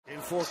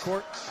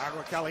forecourt.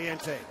 Agua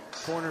Caliente,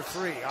 corner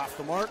three, off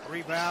the mark,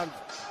 rebound.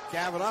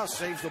 Kavanaugh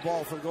saves the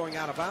ball from going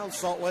out of bounds.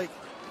 Salt Lake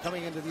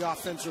coming into the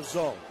offensive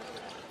zone.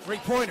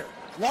 Three-pointer,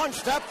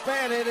 launched up,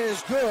 and it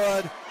is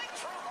good.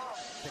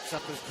 Picks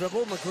up his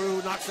dribble.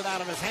 Mitrou knocks it out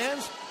of his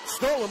hands.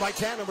 Stolen by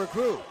Tanner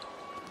Mitrou.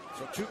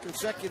 So two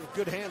consecutive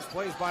good hands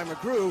plays by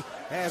Mitrou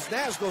as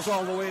Naz goes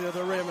all the way to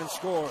the rim and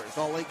scores.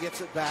 Salt Lake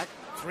gets it back.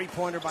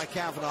 Three-pointer by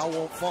Kavanaugh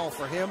won't fall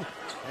for him.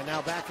 And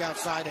now back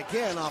outside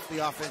again off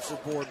the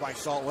offensive board by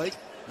Salt Lake.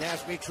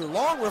 Naz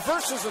Mitrou-Long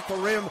reverses at the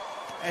rim,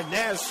 and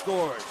Naz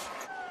scores.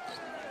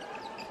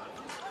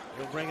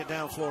 He'll bring it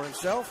down floor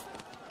himself.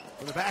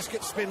 For the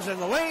basket, spins in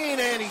the lane,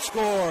 and he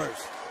scores.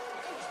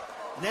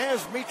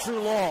 Naz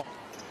Mitrou-Long.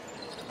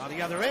 On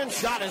the other end,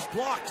 shot is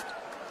blocked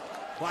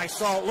by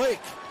Salt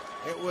Lake.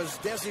 It was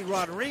Desi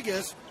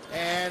Rodriguez,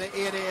 and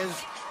it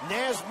is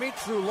Naz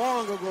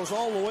Mitrou-Long who goes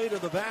all the way to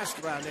the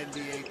basket. Round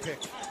NBA pick.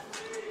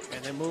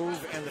 And the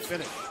move and the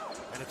finish.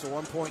 And it's a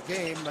one-point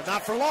game, but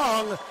not for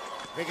long,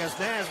 because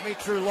Naz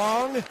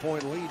Mitrou-Long,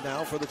 point lead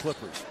now for the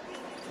Clippers.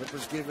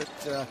 Clippers give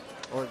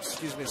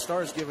it,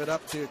 Stars give it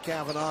up to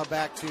Kavanaugh,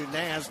 back to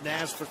Naz.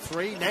 Naz for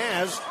three.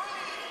 Naz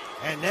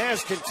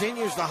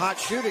continues the hot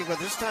shooting, but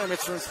this time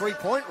it's from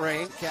three-point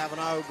range.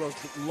 Kavanaugh goes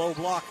low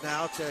block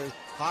now to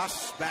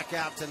Haas, back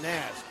out to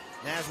Naz.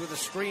 Naz with a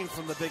screen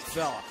from the big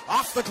fella.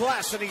 Off the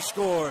glass, and he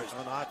scores.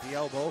 At the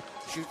elbow,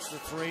 shoots the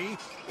three,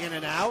 in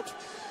and out.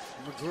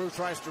 Mitrou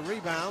tries to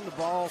rebound. The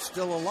ball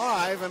still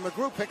alive, and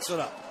Mitrou picks it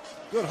up.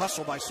 Good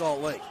hustle by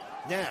Salt Lake.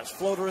 Naz,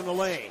 floater in the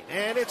lane,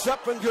 and it's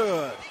up and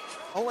good.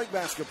 Salt Lake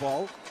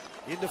basketball.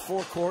 Into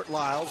forecourt,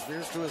 Lyles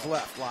veers to his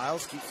left.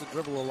 Lyles keeps the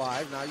dribble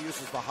alive, now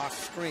uses the Haas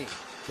screen.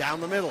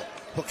 Down the middle,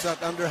 hooks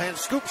out underhand,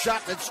 scoop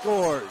shot, and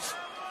scores.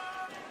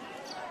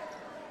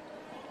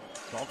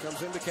 Ball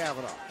comes into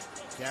Kavanaugh.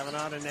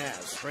 Kavanaugh to Naz,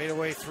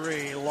 straightaway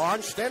three,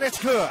 launched, and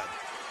it's good.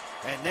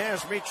 And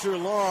Naz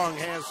Mitrou-Long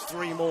has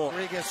three more.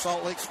 Rodriguez,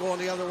 Salt Lake's going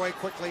the other way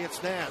quickly,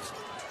 it's Naz.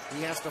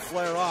 He has to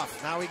flare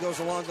off, now he goes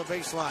along the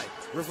baseline.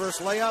 Reverse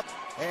layup,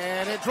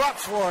 and it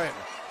drops for him.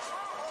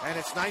 And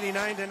it's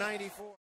 99-94.